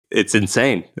it's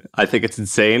insane. I think it's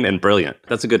insane and brilliant.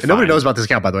 That's a good And nobody knows about this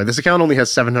account, by the way. This account only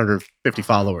has 750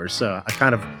 followers, so I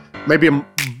kind of maybe I'm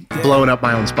blowing up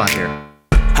my own spot here.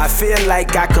 I feel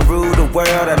like I can rule the world.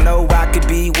 I know I could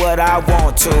be what I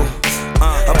want to.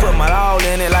 I put my all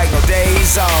in it like no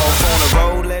days off. On the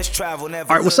road, let's travel. Never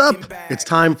All right, what's up? It's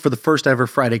time for the first ever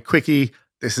Friday Quickie.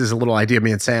 This is a little idea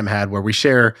me and Sam had where we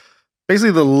share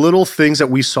basically the little things that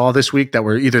we saw this week that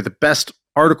were either the best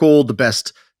article, the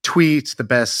best tweets, the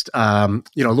best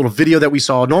little video that we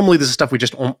saw. Normally this is stuff we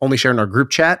just only share in our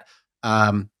group chat,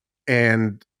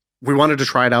 and we wanted to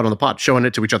try it out on the pod, showing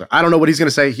it to each other. I don't know what he's going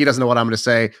to say. He doesn't know what I'm going to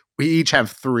say. We each have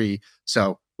 3,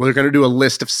 so we're going to do a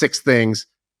list of 6 things.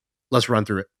 Let's run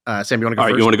through it. Sam, you want to go first? All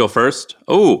right, you want to go first?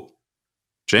 Oh,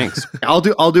 jinx. I'll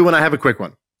do when I have a quick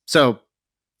one. So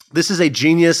this is a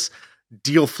genius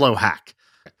deal flow hack.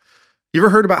 You ever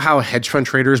heard about how hedge fund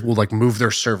traders will like move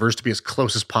their servers to be as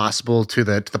close as possible to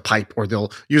the pipe, or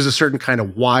they'll use a certain kind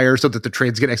of wire so that the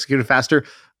trades get executed faster?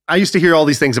 I used to hear all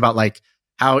these things about like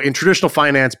how in traditional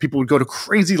finance, people would go to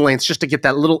crazy lengths just to get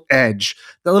that little edge,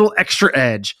 that little extra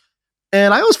edge.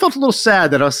 And I always felt a little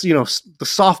sad that us, the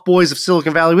soft boys of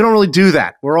Silicon Valley, we don't really do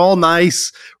that. We're all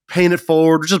nice, paying it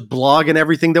forward, we're just blogging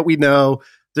everything that we know.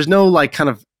 There's no like kind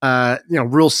of,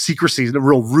 real secrecy,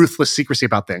 real ruthless secrecy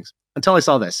about things until I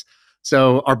saw this.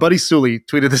 So our buddy Sully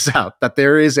tweeted this out, that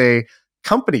there is a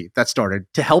company that started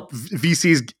to help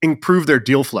VCs improve their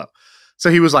deal flow. So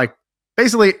he was like,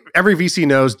 basically every VC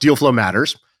knows deal flow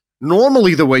matters.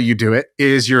 Normally the way you do it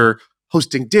is you're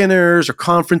hosting dinners or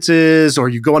conferences, or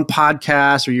you go on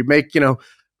podcasts, or you make, a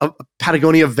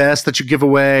Patagonia vest that you give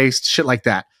away, shit like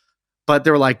that. But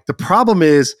they were like, the problem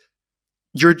is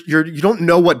you don't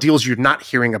know what deals you're not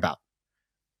hearing about.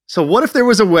 So what if there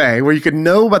was a way where you could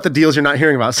know about the deals you're not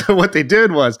hearing about? So what they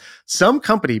did was some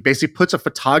company basically puts a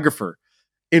photographer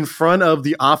in front of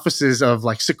the offices of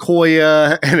like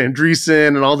Sequoia and Andreessen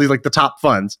and all these like the top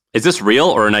funds. Is this real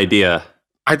or an idea?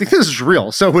 I think this is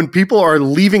real. So when people are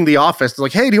leaving the office, they're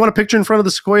like, hey, do you want a picture in front of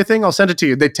the Sequoia thing? I'll send it to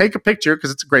you. They take a picture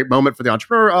because it's a great moment for the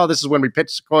entrepreneur. Oh, this is when we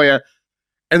pitched Sequoia.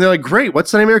 And they're like, great,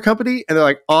 what's the name of your company? And they're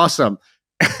like, awesome.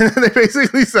 And they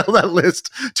basically sell that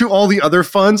list to all the other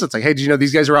funds. It's like, hey, did you know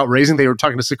these guys are out raising? They were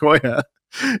talking to Sequoia.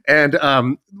 And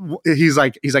he's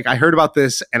like, I heard about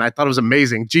this and I thought it was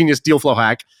amazing. Genius deal flow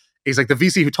hack. He's like, the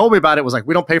VC who told me about it was like,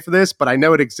 we don't pay for this, but I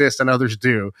know it exists and others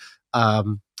do. I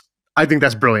think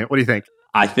that's brilliant. What do you think?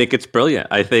 I think it's brilliant.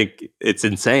 I think it's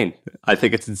insane. I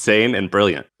think it's insane and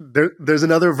brilliant. There's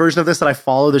another version of this that I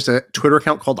follow. There's a Twitter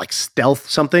account called like Stealth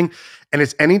something. And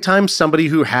it's anytime somebody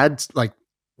who had like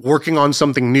working on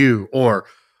something new or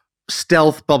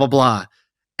stealth, blah, blah, blah.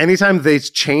 Anytime they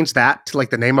change that to like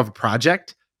the name of a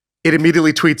project, it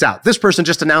immediately tweets out, this person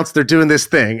just announced they're doing this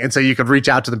thing. And so you could reach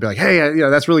out to them and be like, hey,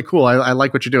 that's really cool. I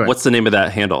like what you're doing. What's the name of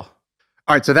that handle?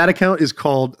 All right. So that account is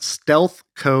called Stealth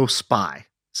Co Spy.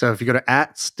 So if you go to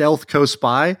 @Stealth Co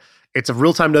Spy, it's a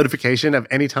real-time notification of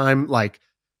anytime like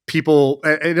people,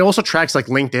 it also tracks like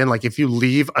LinkedIn. Like if you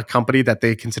leave a company that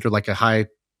they consider like a high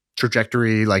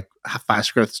trajectory, like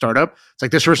fast growth startup, it's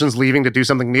like this person's leaving to do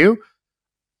something new.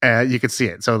 You could see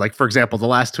it. So like, for example, the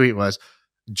last tweet was,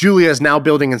 Julia is now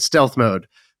building in stealth mode.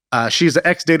 She's the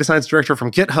ex-data science director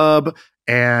from GitHub,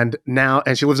 and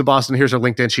she lives in Boston. Here's her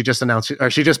LinkedIn. She just announced,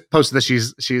 or she just posted that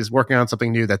she's working on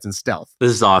something new that's in stealth.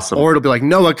 This is awesome. Or it'll be like,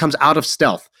 Noah comes out of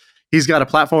stealth. He's got a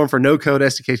platform for no-code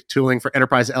SDK tooling for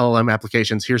enterprise LLM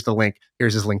applications. Here's the link.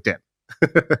 Here's his LinkedIn.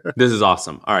 This is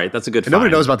awesome. All right, that's a good find. Nobody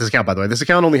knows about this account, by the way. This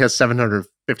account only has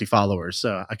 750 followers,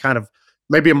 so I kind of,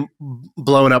 maybe I'm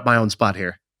blowing up my own spot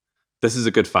here. This is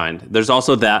a good find. There's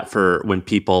also that for when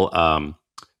people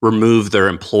remove their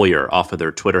employer off of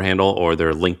their Twitter handle or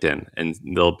their LinkedIn, and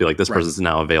they'll be like, this person's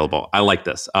now available. I like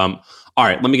this. All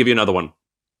right, let me give you another one.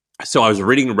 So I was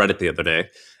reading Reddit the other day,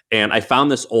 and I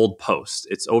found this old post.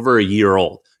 It's over a year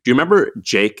old. Do you remember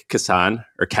Jake Kassan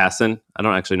or Kassan? I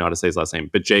don't actually know how to say his last name,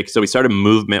 but Jake. So he started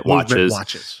Movement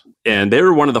Watches. And they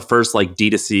were one of the first like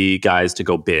D2C guys to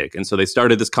go big. And so they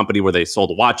started this company where they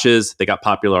sold watches. They got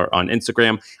popular on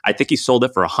Instagram. I think he sold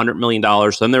it for $100 million.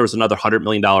 So then there was another $100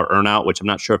 million earnout, which I'm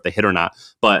not sure if they hit or not.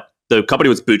 But the company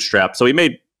was bootstrapped. So he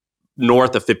made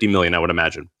north of 50 million, I would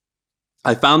imagine.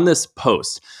 I found this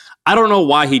post. I don't know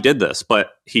why he did this,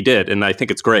 but he did. And I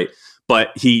think it's great.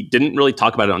 But he didn't really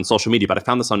talk about it on social media. But I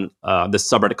found this on this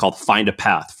subreddit called Find a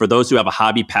Path, for those who have a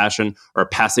hobby, passion, or a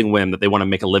passing whim that they want to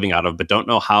make a living out of, but don't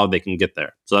know how they can get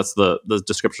there. So that's the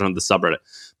description of the subreddit.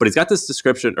 But he's got this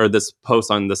description or this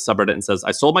post on this subreddit and says,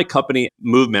 I sold my company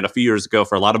Movement a few years ago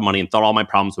for a lot of money and thought all my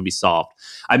problems would be solved.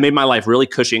 I made my life really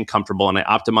cushy and comfortable, and I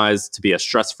optimized to be as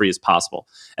stress-free as possible.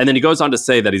 And then he goes on to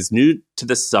say that he's new to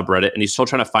this subreddit and he's still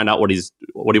trying to find out what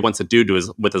he wants to do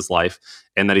with his life,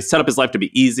 and that he set up his life to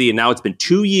be easy. And now it's been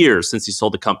 2 years since he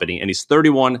sold the company, and he's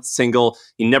 31, single.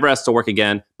 He never has to work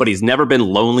again, but he's never been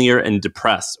lonelier and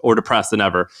depressed than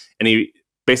ever. And he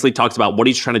basically talks about what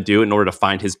he's trying to do in order to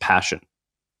find his passion.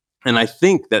 And I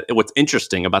think that what's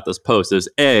interesting about this post is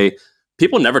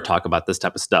people never talk about this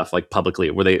type of stuff like publicly,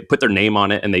 where they put their name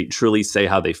on it and they truly say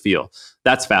how they feel.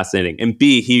 That's fascinating. And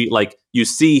B, you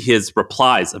see his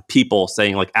replies of people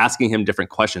saying, like, asking him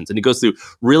different questions, and he goes through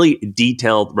really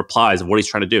detailed replies of what he's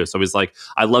trying to do. So he's like,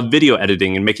 I love video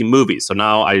editing and making movies. So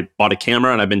now I bought a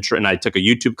camera and I took a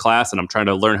YouTube class and I'm trying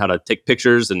to learn how to take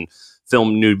pictures and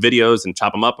film new videos and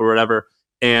chop them up or whatever.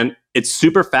 And it's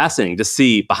super fascinating to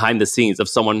see behind the scenes of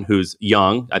someone who's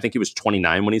young. I think he was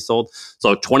 29 when he sold.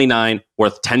 So 29,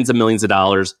 worth tens of millions of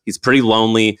dollars. He's pretty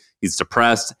lonely. He's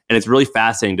depressed. And it's really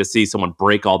fascinating to see someone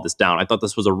break all this down. I thought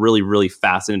this was a really, really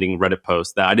fascinating Reddit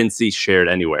post that I didn't see shared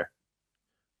anywhere.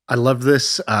 I love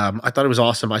this. I thought it was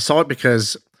awesome. I saw it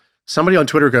because somebody on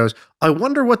Twitter goes, I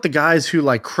wonder what the guys who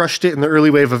like crushed it in the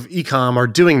early wave of e-com are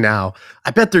doing now.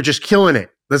 I bet they're just killing it.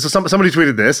 This is somebody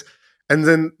tweeted this. And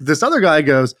then this other guy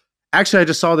goes, actually, I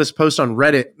just saw this post on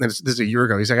Reddit. And this is a year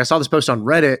ago. He's like, I saw this post on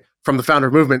Reddit from the founder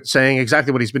of Movement saying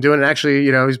exactly what he's been doing. And actually,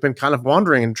 he's been kind of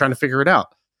wandering and trying to figure it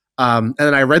out. And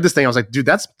then I read this thing. I was like, dude,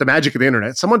 that's the magic of the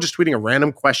internet. Someone just tweeting a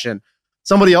random question.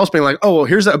 Somebody else being like, oh, well,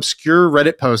 here's an obscure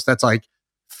Reddit post that's like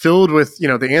filled with,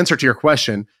 the answer to your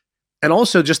question. And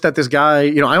also just that this guy,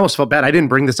 I almost felt bad. I didn't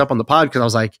bring this up on the pod because I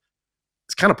was like,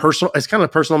 it's kind of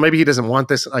personal. Maybe he doesn't want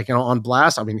this on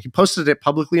blast. I mean, he posted it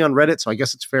publicly on Reddit, so I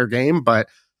guess it's fair game, but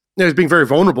he's being very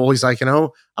vulnerable. He's like, I'm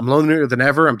lonelier than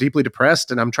ever. I'm deeply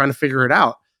depressed and I'm trying to figure it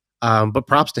out. But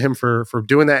props to him for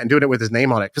doing that and doing it with his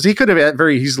name on it. Because he could have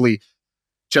very easily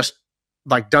just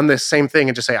like done this same thing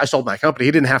and just say, I sold my company.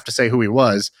 He didn't have to say who he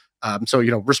was. So,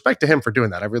 respect to him for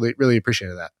doing that. I really, really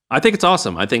appreciated that. I think it's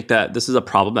awesome. I think that this is a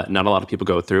problem that not a lot of people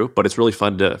go through, but it's really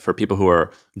fun for people who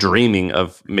are dreaming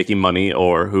of making money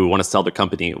or who want to sell their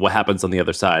company, what happens on the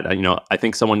other side. I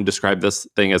think someone described this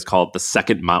thing as called the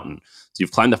second mountain. So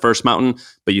you've climbed the first mountain,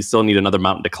 but you still need another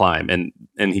mountain to climb. And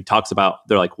he talks about,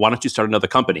 they're like, why don't you start another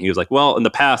company? He was like, well, in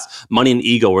the past, money and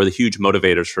ego were the huge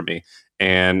motivators for me.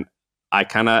 And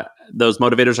those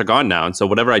motivators are gone now. And so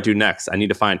whatever I do next, I need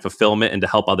to find fulfillment and to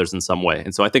help others in some way.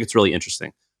 And so I think it's really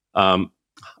interesting. All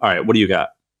right, what do you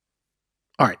got?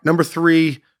 All right, number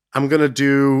 3, I'm going to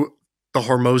do the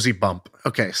Hormozi bump.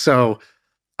 Okay, so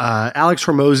Alex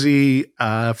Hormozi,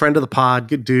 friend of the pod,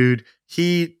 good dude.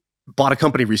 He bought a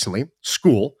company recently,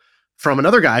 Skool, from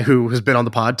another guy who has been on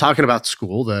the pod talking about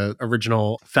Skool, the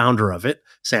original founder of it,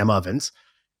 Sam Ovens.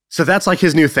 So that's like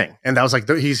his new thing. And that was like,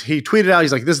 he tweeted out,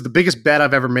 he's like, this is the biggest bet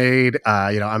I've ever made.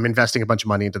 I'm investing a bunch of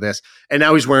money into this. And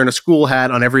now he's wearing a Skool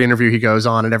hat on every interview he goes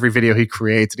on and every video he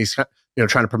creates. And he's,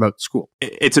 trying to promote Skool.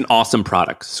 It's an awesome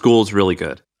product. Skool's really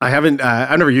good. I've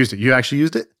never used it. You actually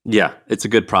used it? Yeah, it's a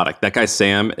good product. That guy,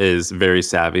 Sam, is very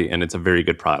savvy and it's a very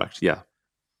good product. Yeah.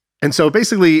 And so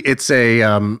basically it's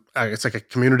it's like a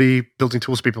community building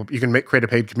tools. People, you can create a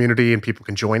paid community and people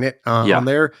can join it on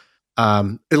there.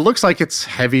 It looks like it's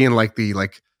heavy in like the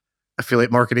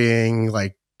affiliate marketing,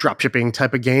 like drop shipping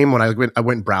type of game. When I went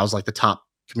and browsed like the top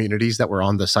communities that were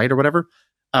on the site or whatever.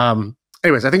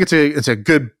 Anyways, I think it's a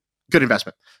good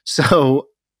investment. So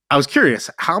I was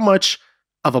curious, how much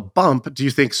of a bump do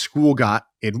you think Skool got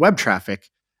in web traffic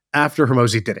after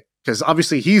Hormozi did it? Because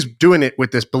obviously he's doing it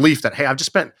with this belief that, hey, I've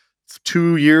just spent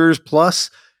 2 years plus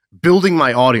building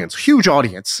my audience, huge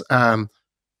audience of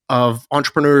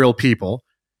entrepreneurial people.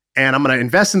 And I'm going to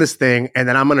invest in this thing, and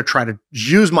then I'm going to try to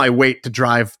use my weight to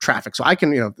drive traffic. So I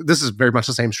can, this is very much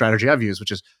the same strategy I've used, which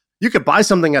is you could buy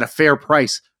something at a fair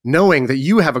price, knowing that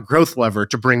you have a growth lever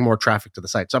to bring more traffic to the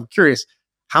site. So I'm curious,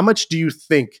 how much do you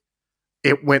think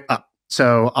it went up?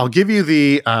 So I'll give you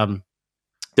the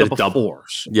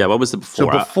befores. Yeah, what was the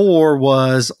before? So before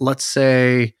was, let's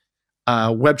say,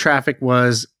 web traffic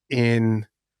was in,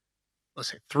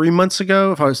 let's say 3 months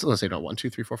ago. If I was, let's say,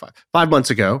 5 months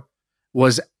ago,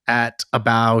 was at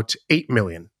about 8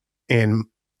 million in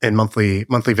monthly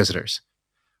visitors.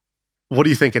 What do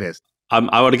you think it is?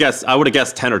 I would have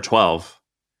guessed 10 or 12.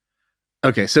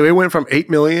 Okay, so it went from 8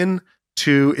 million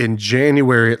to, in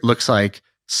January, it looks like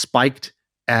spiked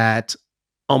at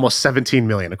almost 17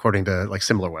 million, according to like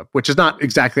SimilarWeb, which is not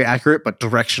exactly accurate, but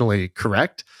directionally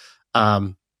correct.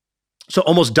 So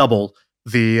almost double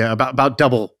the about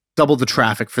double the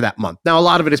traffic for that month. Now, a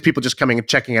lot of it is people just coming and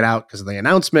checking it out because of the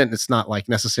announcement. It's not like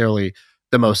necessarily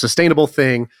the most sustainable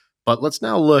thing. But let's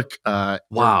now look.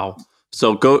 Wow.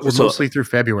 So we're mostly through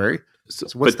February. So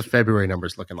what's the February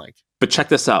numbers looking like? But check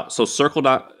this out. So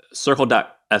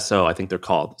Circle.so, I think they're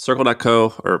called.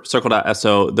 Circle.co or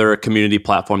Circle.so, they're a community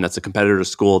platform that's a competitor to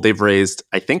School. They've raised,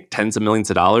 I think, tens of millions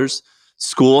of dollars.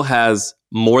 School has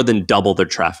more than double their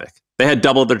traffic. They had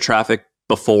doubled their traffic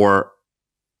before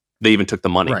they even took the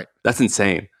money. Right. That's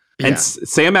insane. Yeah. And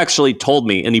Sam actually told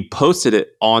me, and he posted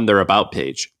it on their About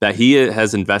page, that he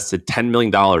has invested $10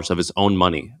 million of his own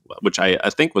money, which I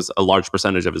think was a large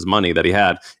percentage of his money that he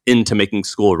had, into making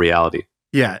School a reality.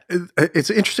 Yeah, it's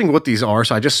interesting what these are.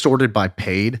 So I just sorted by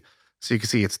paid. So you can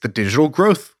see it's the digital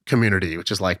growth community,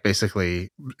 which is like basically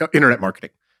internet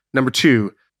marketing. Number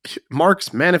 2,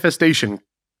 Mark's manifestation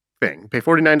thing. Pay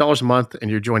 $49 a month and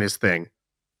you join his thing.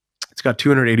 It's got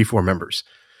 284 members.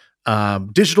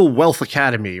 Digital Wealth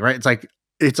Academy, right?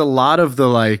 It's a lot of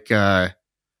the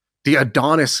the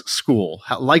Adonis school,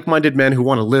 like-minded men who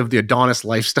want to live the Adonis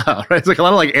lifestyle, right? It's like a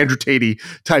lot of like Andrew Tate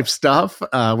type stuff,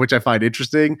 which I find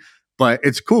interesting. But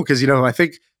it's cool because, I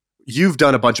think you've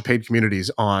done a bunch of paid communities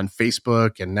on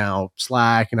Facebook and now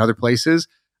Slack and other places.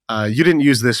 You didn't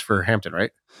use this for Hampton,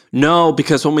 right? No,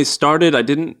 because when we started, I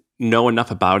didn't know enough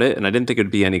about it and I didn't think it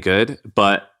would be any good.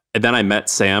 And then I met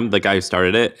Sam, the guy who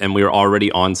started it, and we were already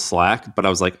on Slack. But I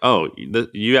was like, oh,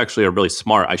 you actually are really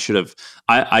smart.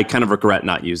 I kind of regret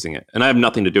not using it. And I have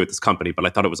nothing to do with this company, but I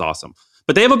thought it was awesome.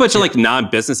 But they have a bunch of like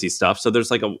non-businessy stuff. So there's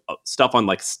like a stuff on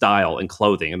like style and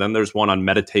clothing. And then there's one on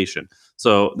meditation.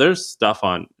 So there's stuff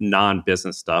on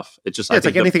non-business stuff. It's just, it's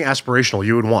like anything aspirational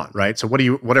you would want, right? So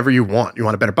whatever you want. You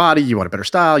want a better body, you want a better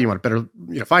style, you want better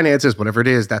finances, whatever it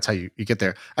is, that's how you get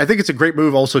there. I think it's a great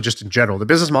move also just in general. The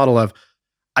business model of,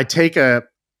 I take a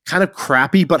kind of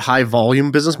crappy but high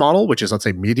volume business model, which is, let's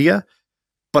say, media,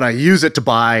 but I use it to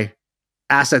buy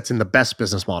assets in the best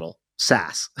business model,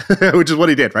 SaaS, which is what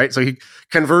he did, right? So he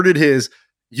converted his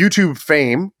YouTube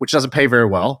fame, which doesn't pay very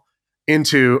well,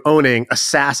 into owning a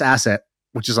SaaS asset,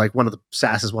 which is like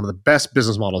SaaS is one of the best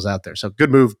business models out there. So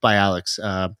good move by Alex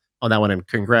on that one, and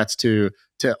congrats to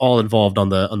all involved on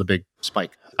the big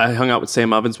spike. I hung out with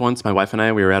Sam Ovens once. My wife and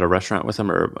I, we were at a restaurant with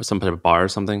him or some type of bar or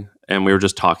something, and we were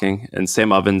just talking. And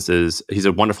Sam Ovens he's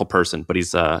a wonderful person, but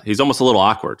he's almost a little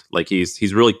awkward. Like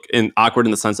he's really awkward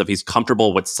in the sense of he's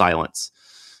comfortable with silence.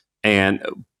 And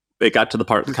it got to the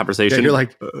part of the conversation. Yeah, you're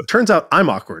like, turns out I'm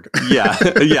awkward.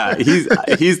 Yeah. He's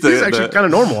actually kind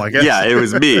of normal, I guess. Yeah, it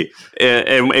was me.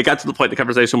 And it got to the point in the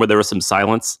conversation where there was some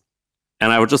silence,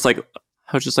 and I was just like,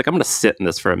 I'm going to sit in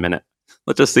this for a minute.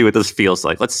 Let's just see what this feels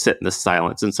like. Let's sit in this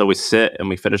silence. And so we sit and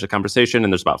we finish the conversation,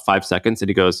 and there's about 5 seconds, and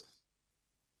he goes,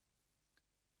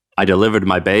 I delivered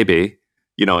my baby,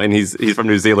 and he's from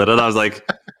New Zealand. And I was like,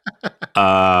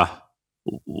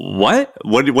 what?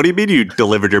 What do you mean you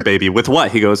delivered your baby? With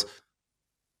what? He goes,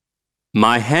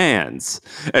 my hands.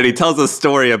 And he tells a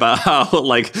story about how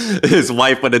like his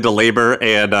wife went into labor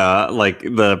and like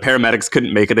the paramedics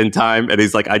couldn't make it in time, and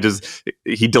he's like,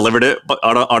 he delivered it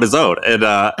on his own, and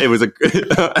it was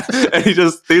and he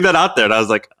just threw that out there, and I was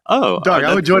like, oh, dog,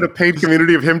 I would join a paid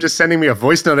community of him just sending me a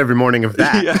voice note every morning of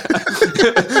that. Yeah.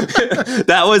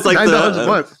 That was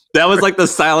like the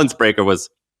silence breaker was,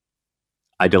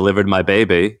 I delivered my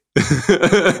baby.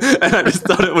 And I just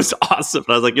thought it was awesome.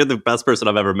 And I was like, you're the best person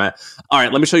I've ever met. All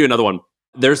right, let me show you another one.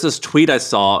 There's this tweet I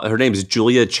saw. Her name is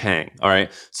Julia Chang. All right.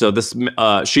 So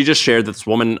she just shared this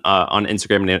woman on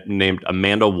Instagram named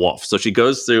Amanda Wolf. So she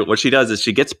goes through, what she does is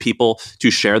she gets people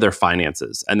to share their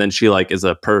finances. And then she like is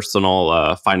a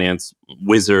personal finance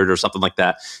wizard or something like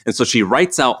that. And so she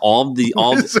writes out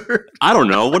I don't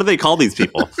know. What do they call these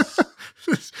people?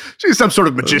 She's some sort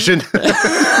of magician.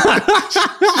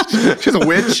 She's a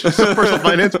witch. Some personal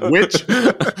finance witch.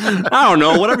 I don't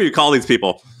know. Whatever you call these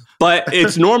people. But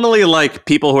it's normally like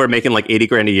people who are making like 80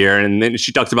 grand a year. And then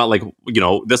she talks about like,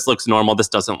 this looks normal. This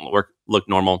doesn't look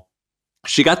normal.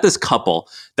 She got this couple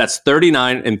that's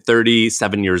 39 and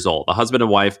 37 years old, a husband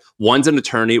and wife. One's an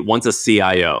attorney, one's a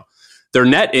CIO. Their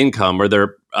net income or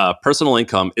their personal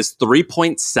income is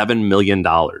 $3.7 million.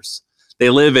 They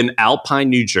live in Alpine,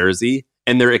 New Jersey,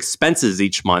 and their expenses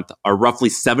each month are roughly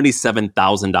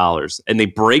 $77,000. And they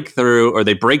break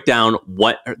down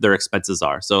what their expenses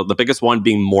are. So the biggest one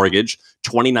being mortgage,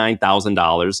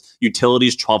 $29,000,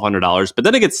 utilities, $1,200. But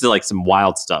then it gets to like some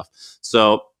wild stuff.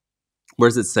 So Where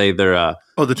does it say they're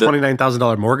the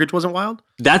 $29,000 mortgage wasn't wild?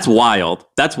 That's wild.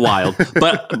 That's wild.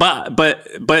 but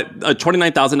a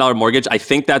 $29,000 mortgage, I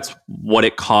think that's what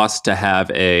it costs to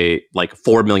have a like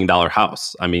 $4 million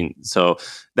house. I mean, so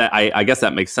that I guess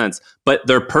that makes sense. But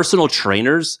their personal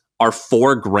trainers are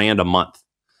 $4,000 a month.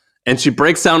 And she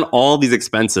breaks down all these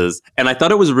expenses. And I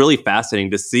thought it was really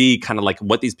fascinating to see kind of like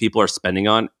what these people are spending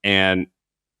on, and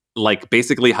like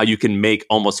basically how you can make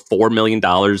almost $4 million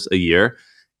a year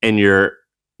and you're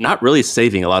not really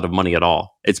saving a lot of money at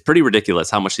all. It's pretty ridiculous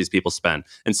how much these people spend.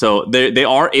 And so they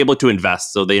are able to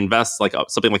invest. So they invest like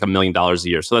something like $1 million a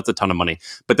year. So that's a ton of money.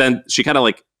 But then she kind of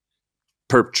like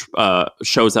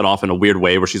shows that off in a weird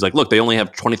way where she's like, look, they only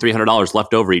have $2,300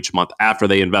 left over each month after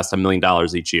they invest $1 million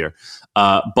each year.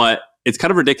 But it's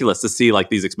kind of ridiculous to see like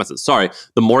these expenses. Sorry,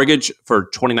 the mortgage for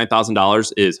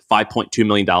 $29,000 is $5.2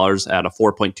 million at a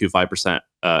 4.25%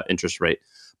 interest rate.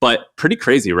 But pretty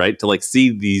crazy, right? To like see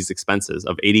these expenses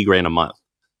of $80,000 a month.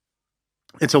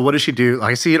 And so what does she do?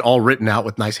 I see it all written out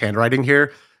with nice handwriting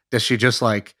here. Does she just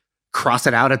like cross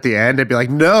it out at the end and be like,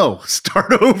 no,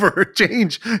 start over,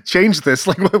 change this?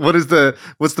 Like, what's the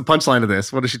punchline of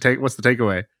this? What does she take? What's the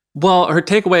takeaway? Well, her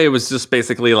takeaway was just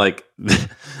basically like,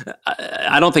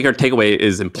 I don't think her takeaway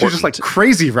is important. She's just like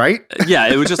crazy, right? Yeah,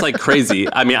 it was just like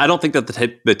crazy. I mean, I don't think that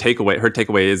her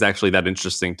takeaway is actually that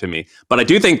interesting to me. But I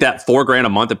do think that $4,000 a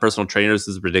month in personal trainers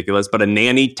is ridiculous. But a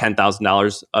nanny,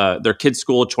 $10,000. Their kids'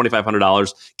 school,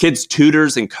 $2,500. Kids'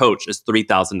 tutors and coach is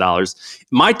 $3,000.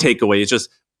 My takeaway is just,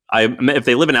 if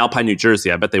they live in Alpine, New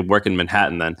Jersey, I bet they work in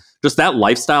Manhattan then. Just that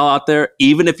lifestyle out there,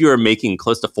 even if you are making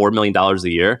close to $4 million a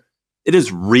year, it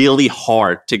is really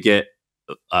hard to get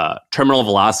terminal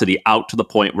velocity out to the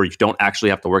point where you don't actually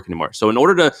have to work anymore. So in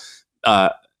order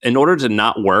to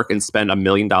not work and spend $1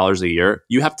 million a year,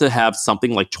 you have to have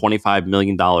something like $25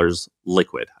 million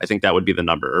liquid. I think that would be the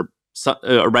number,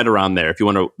 or right around there if you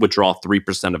want to withdraw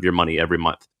 3% of your money every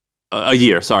month. A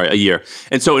year.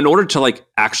 And so in order to like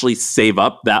actually save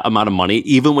up that amount of money,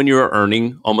 even when you're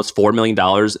earning almost $4 million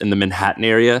in the Manhattan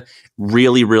area,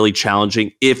 really, really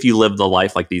challenging if you live the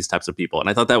life like these types of people. And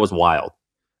I thought that was wild.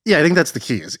 Yeah, I think that's the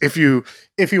key is if you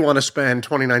want to spend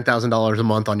 $29,000 a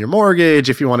month on your mortgage,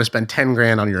 if you want to spend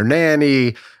 $10,000 on your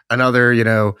nanny, another,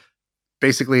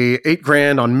 basically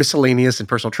 $8,000 on miscellaneous and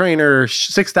personal trainer,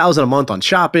 $6,000 a month on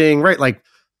shopping, right? Like,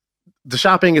 the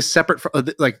shopping is separate from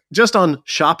like just on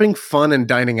shopping, fun, and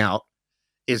dining out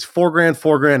is $4,000,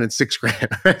 $4,000, and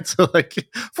 $6,000. Right? So like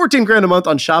 $14,000 a month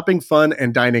on shopping, fun,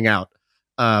 and dining out.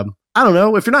 I don't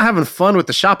know, if you're not having fun with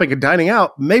the shopping and dining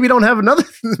out, maybe don't spend another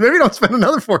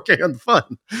 $4,000 on the fun.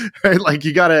 Right? Like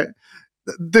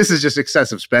this is just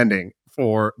excessive spending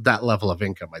for that level of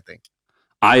income, I think.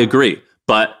 I agree,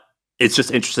 but it's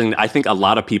just interesting. I think a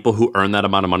lot of people who earn that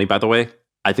amount of money, by the way,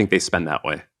 I think they spend that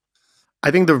way. I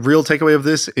think the real takeaway of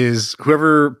this is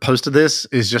whoever posted this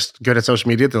is just good at social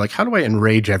media. They're like, how do I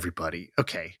enrage everybody?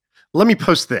 Okay, let me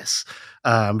post this.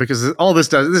 Because all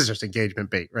this is just engagement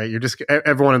bait, right?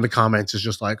 Everyone in the comments is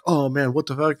just like, oh man, what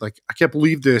the fuck? Like, I can't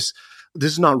believe this.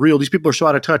 This is not real. These people are so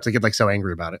out of touch. They get like so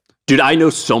angry about it. Dude, I know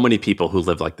so many people who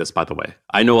live like this, by the way.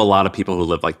 I know a lot of people who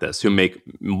live like this, who make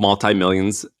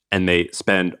multi-millions and they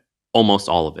spend almost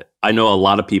all of it. I know a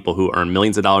lot of people who earn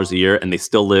millions of dollars a year and they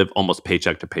still live almost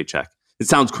paycheck to paycheck. It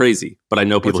sounds crazy, but I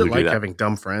know people who do that. What's it like having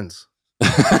dumb friends?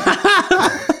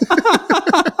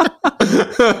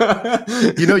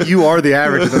 You are the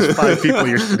average of those 5 people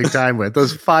you're spending time with.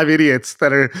 Those 5 idiots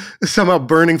that are somehow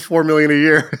burning $4 million a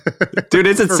year. Dude,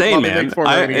 it's insane, man.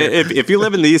 If you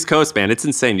live in the East Coast, man, it's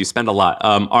insane. You spend a lot.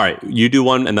 All right, you do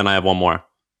one, and then I have one more.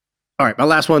 All right, my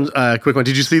last one, quick one.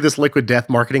 Did you see this Liquid Death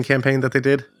marketing campaign that they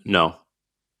did? No.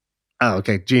 Oh,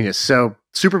 okay, genius. So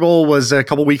Super Bowl was a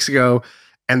couple weeks ago.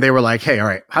 And they were like, hey, all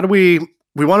right, how do we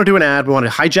want to do an ad. We want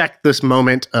to hijack this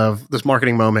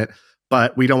marketing moment,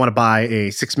 but we don't want to buy a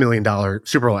 $6 million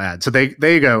Super Bowl ad. So they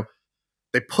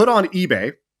put on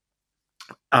eBay.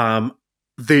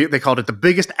 They called it the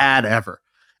biggest ad ever.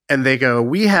 And they go,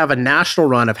 we have a national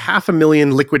run of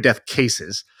 500,000 Liquid Death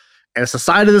cases. And it's the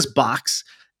side of this box.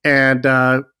 And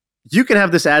you can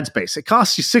have this ad space. It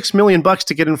costs you $6 million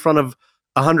to get in front of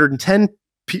 110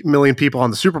 million people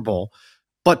on the Super Bowl.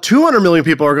 But 200 million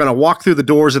people are going to walk through the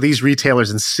doors of these retailers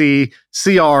and see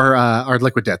our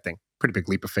Liquid Death thing. Pretty big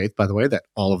leap of faith, by the way, that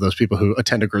all of those people who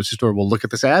attend a grocery store will look at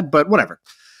this ad, but whatever.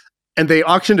 And they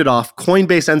auctioned it off.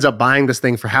 Coinbase ends up buying this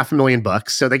thing for $500,000.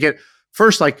 So they get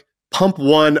first like pump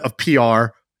 1 of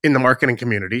PR in the marketing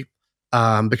community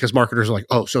because marketers are like,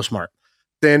 oh, so smart.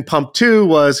 Then pump 2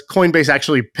 was Coinbase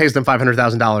actually pays them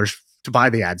 $500,000 to buy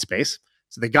the ad space.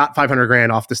 So they got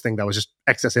 $500,000 off this thing that was just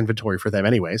excess inventory for them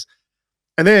anyways.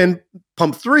 And then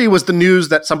Pump 3 was the news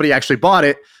that somebody actually bought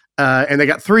it, and they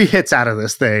got 3 hits out of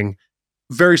this thing.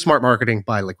 Very smart marketing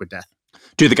by Liquid Death.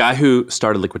 Dude, the guy who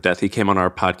started Liquid Death, he came on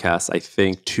our podcast, I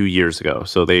think 2 years ago.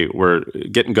 So they were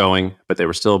getting going, but they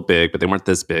were still big, but they weren't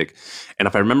this big. And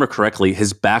if I remember correctly,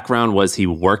 his background was he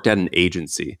worked at an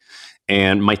agency.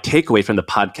 And my takeaway from the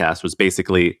podcast was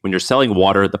basically when you're selling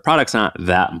water, the product's not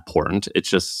that important. It's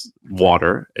just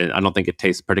water. And I don't think it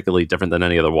tastes particularly different than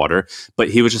any other water. But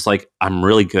he was just like, I'm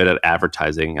really good at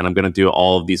advertising and I'm going to do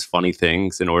all of these funny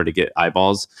things in order to get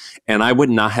eyeballs. And I would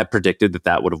not have predicted that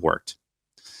that would have worked.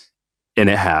 And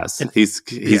it has. He's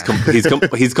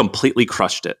completely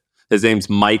crushed it. His name's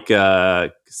Mike. I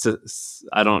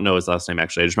don't know his last name,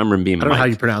 actually. I just remember him being Mike. I don't know how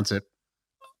you pronounce it.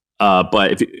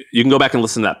 But if you can go back and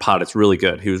listen to that pod, it's really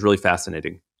good. He was really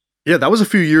fascinating. Yeah, that was a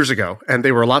few years ago, and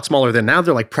they were a lot smaller than now.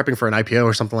 They're like prepping for an IPO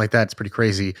or something like that. It's pretty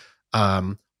crazy.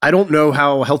 I don't know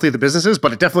how healthy the business is,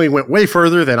 but it definitely went way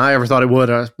further than I ever thought it would.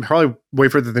 Probably way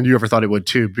further than you ever thought it would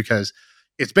too, because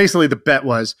it's basically the bet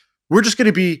was we're just going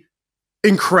to be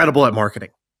incredible at marketing.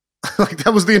 Like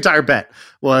that was the entire bet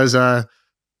was,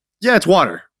 it's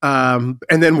water. And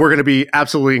then we're going to be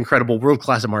absolutely incredible,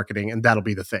 world-class at marketing, and that'll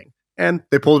be the thing. And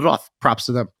they pulled it off. Props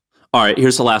to them. All right,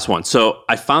 here's the last one. So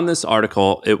I found this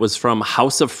article. It was from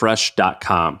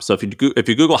houseoffresh.com. So if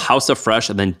you Google House of Fresh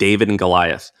and then David and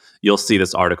Goliath, you'll see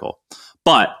this article.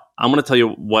 But I'm going to tell you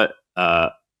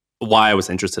why I was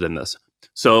interested in this.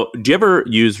 So do you ever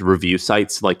use review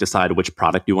sites to like decide which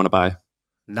product you want to buy?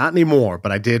 Not anymore,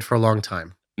 but I did for a long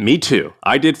time. Me too.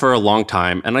 I did for a long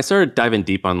time. And I started diving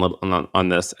deep on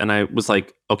this. And I was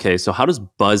like, okay, so how does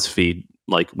BuzzFeed,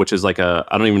 which is I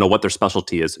don't even know what their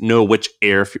specialty is, know which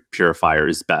air purifier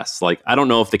is best? Like, I don't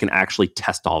know if they can actually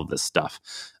test all of this stuff.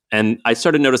 And I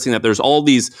started noticing that there's all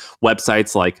these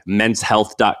websites like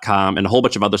menshealth.com and a whole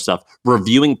bunch of other stuff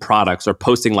reviewing products or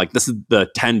posting like, this is the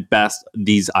 10 best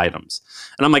these items.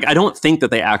 And I'm like, I don't think that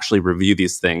they actually review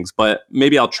these things, but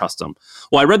maybe I'll trust them.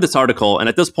 Well, I read this article, and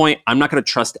at this point, I'm not going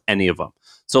to trust any of them.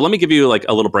 So let me give you like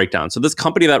a little breakdown. So this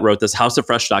company that wrote this,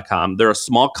 houseoffresh.com, they're a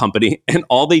small company, and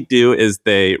all they do is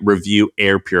they review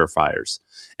air purifiers.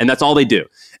 And that's all they do.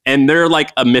 And they're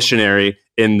like a missionary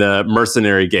in the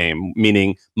mercenary game,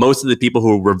 meaning most of the people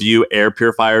who review air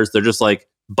purifiers, they're just like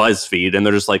BuzzFeed, and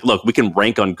they're just like, look, we can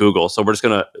rank on Google, so we're just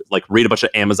gonna like read a bunch of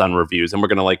Amazon reviews, and we're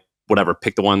gonna like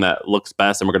pick the one that looks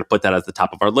best, and we're gonna put that as the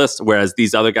top of our list. Whereas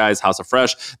these other guys, House of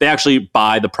Fresh, they actually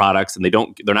buy the products, and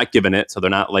they're not given it, so they're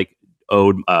not like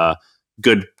owed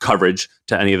good coverage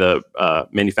to any of the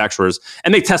manufacturers,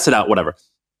 and they test it out, whatever.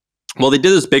 Well, they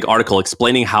did this big article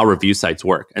explaining how review sites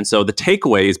work. And so the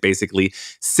takeaway is basically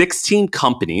 16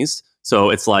 companies. So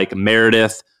it's like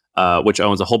Meredith, which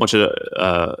owns a whole bunch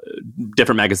of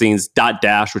different magazines,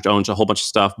 Dotdash, which owns a whole bunch of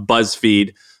stuff,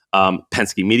 BuzzFeed,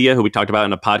 Penske Media, who we talked about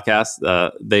in a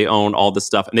podcast, they own all this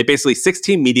stuff. And they basically,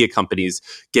 16 media companies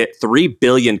get 3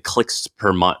 billion clicks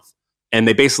per month. And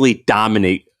they basically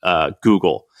dominate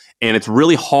Google. And it's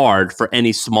really hard for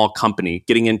any small company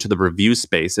getting into the review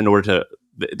space in order to,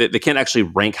 they can't actually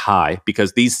rank high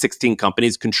because these 16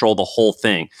 companies control the whole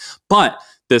thing. But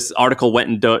this article went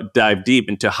and dived deep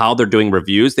into how they're doing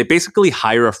reviews. They basically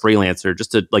hire a freelancer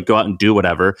just to like go out and do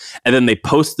whatever. And then they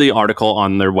post the article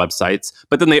on their websites,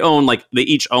 but then they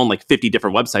each own like 50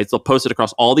 different websites. They'll post it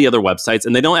across all the other websites,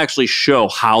 and they don't actually show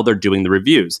how they're doing the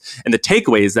reviews. And the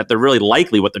takeaway is that they're really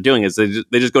likely what they're doing is they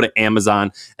just go to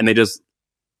Amazon and they just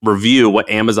review what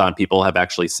Amazon people have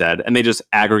actually said, and they just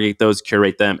aggregate those,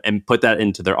 curate them, and put that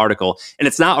into their article. And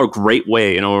it's not a great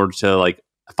way in order to like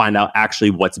find out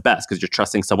actually what's best, because you're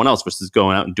trusting someone else versus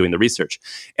going out and doing the research.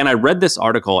 And I read this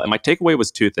article, and my takeaway was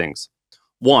 2 things.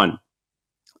 One,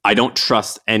 I don't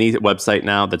trust any website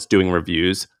now that's doing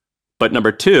reviews. But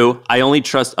number 2, I only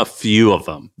trust a few of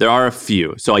them. There are a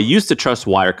few. So I used to trust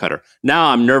Wirecutter. Now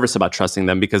I'm nervous about trusting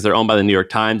them because they're owned by the New York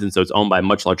Times, and so it's owned by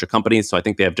much larger companies. So I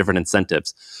think they have different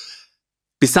incentives.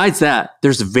 Besides that,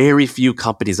 there's very few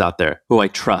companies out there who I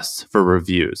trust for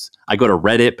reviews. I go to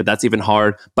Reddit, but that's even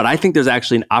hard. But I think there's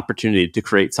actually an opportunity to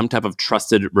create some type of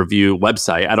trusted review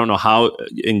website. I don't know how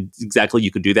exactly you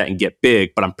could do that and get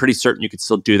big, but I'm pretty certain you could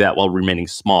still do that while remaining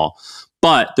small.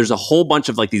 But there's a whole bunch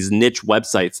of like these niche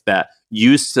websites that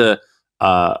used to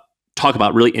talk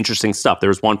about really interesting stuff. There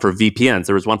was one for VPNs.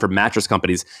 There was one for mattress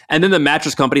companies. And then the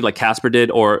mattress company like Casper did,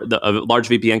 or the large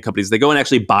VPN companies, they go and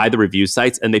actually buy the review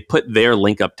sites and they put their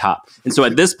link up top. And so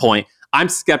at this point, I'm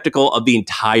skeptical of the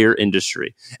entire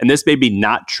industry. And this made me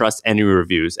not trust any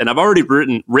reviews. And I've already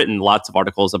written lots of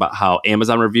articles about how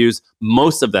Amazon reviews,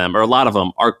 most of them, or a lot of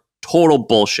them, are total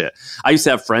bullshit. I used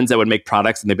to have friends that would make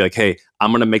products and they'd be like, hey,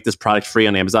 I'm going to make this product free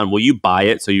on Amazon. Will you buy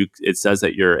it? So it says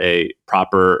that you're a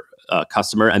proper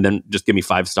customer and then just give me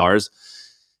 5 stars.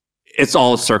 It's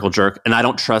all a circle jerk, and I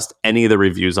don't trust any of the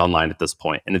reviews online at this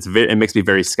point, and it makes me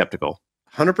very skeptical.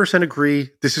 100% agree.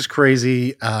 This is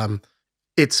crazy.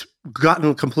 It's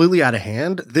gotten completely out of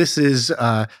hand. This is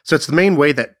so it's the main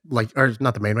way that or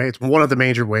not the main way. It's one of the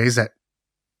major ways that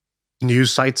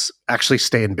news sites actually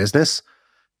stay in business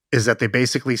is that they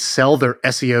basically sell their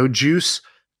SEO juice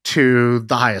to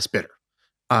the highest bidder.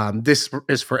 This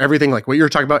is for everything like what you're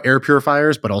talking about, air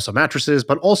purifiers, but also mattresses,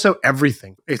 but also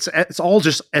everything. It's all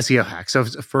just SEO hacks. So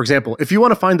for example, if you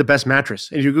want to find the best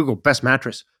mattress and you Google best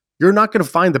mattress, you're not going to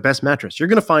find the best mattress. You're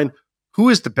going to find who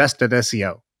is the best at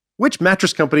SEO. Which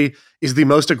mattress company is the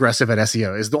most aggressive at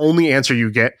SEO is the only answer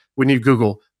you get when you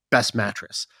Google best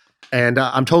mattress. And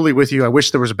I'm totally with you. I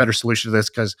wish there was a better solution to this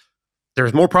because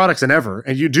there's more products than ever.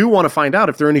 And you do want to find out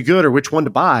if they're any good or which one to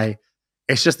buy.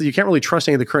 It's just that you can't really trust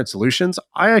any of the current solutions.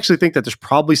 I actually think that there's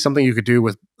probably something you could do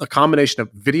with a combination of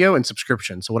video and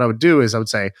subscription. So what I would do is I would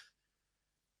say,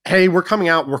 hey, we're coming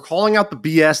out, we're calling out the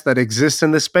BS that exists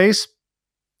in this space.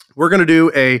 We're going to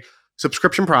do a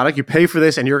subscription product. You pay for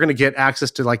this and you're going to get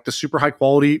access to like the super high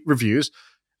quality reviews.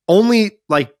 Only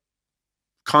like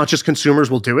conscious consumers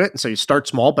will do it. And so you start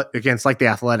small, but again, it's like The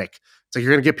Athletic. So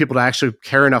you're going to get people to actually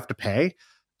care enough to pay.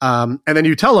 And then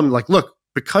you tell them like, look,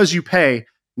 because you pay,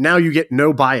 now you get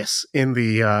no bias in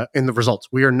the results.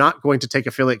 We are not going to take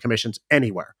affiliate commissions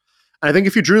anywhere. And I think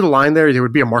if you drew the line there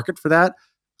would be a market for that.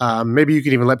 Maybe you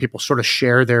could even let people sort of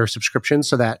share their subscriptions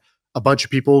so that a bunch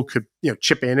of people could,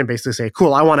 chip in and basically say,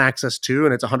 cool, I want access to,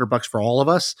 and it's $100 for all of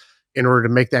us in order to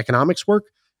make the economics work.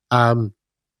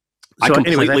 I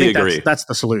completely agree. That's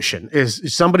the solution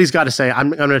is somebody's got to say,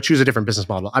 I'm going to choose a different business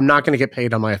model. I'm not going to get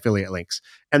paid on my affiliate links.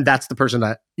 And that's the person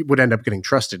that would end up getting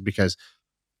trusted because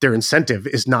their incentive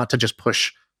is not to just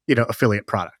push, affiliate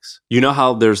products. You know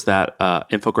how there's that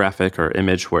infographic or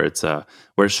image where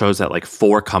where it shows that like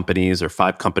 4 companies or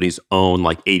 5 companies own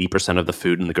like 80% of the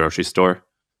food in the grocery store?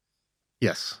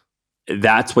 Yes.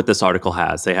 That's what this article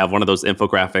has. They have one of those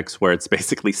infographics where it's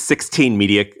basically 16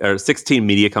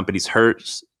 media companies,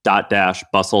 Hertz, Dotdash,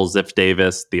 Bustle, Ziff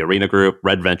Davis, the Arena Group,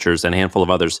 Red Ventures, and a handful of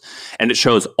others. And it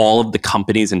shows all of the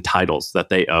companies and titles that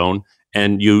they own.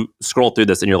 And you scroll through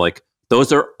this and you're like,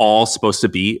 those are all supposed to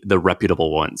be the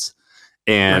reputable ones.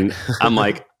 And right. I'm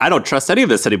like, I don't trust any of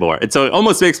this anymore. And so it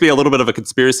almost makes me a little bit of a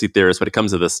conspiracy theorist when it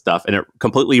comes to this stuff. And it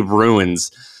completely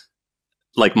ruins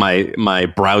like my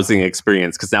browsing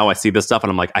experience because now I see this stuff and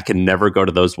I'm like, I can never go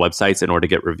to those websites in order to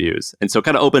get reviews. And so it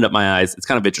kind of opened up my eyes. It's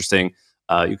kind of interesting.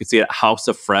 You can see it at House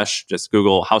of Fresh. Just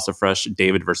Google House of Fresh,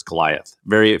 David versus Goliath.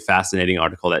 Very fascinating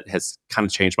article that has kind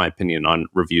of changed my opinion on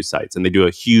review sites. And they do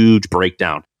a huge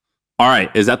breakdown. All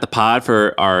right. Is that the pod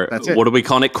for our, what are we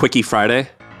calling it? Quickie Friday?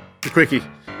 The Quickie.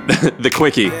 The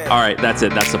Quickie. All right. That's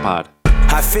it. That's the pod.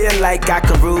 I feel like I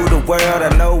can rule the world.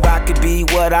 I know I could be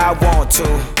what I want to.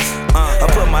 I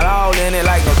put my all in it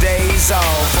like no days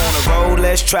off. On the road,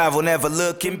 let's travel, never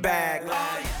looking back.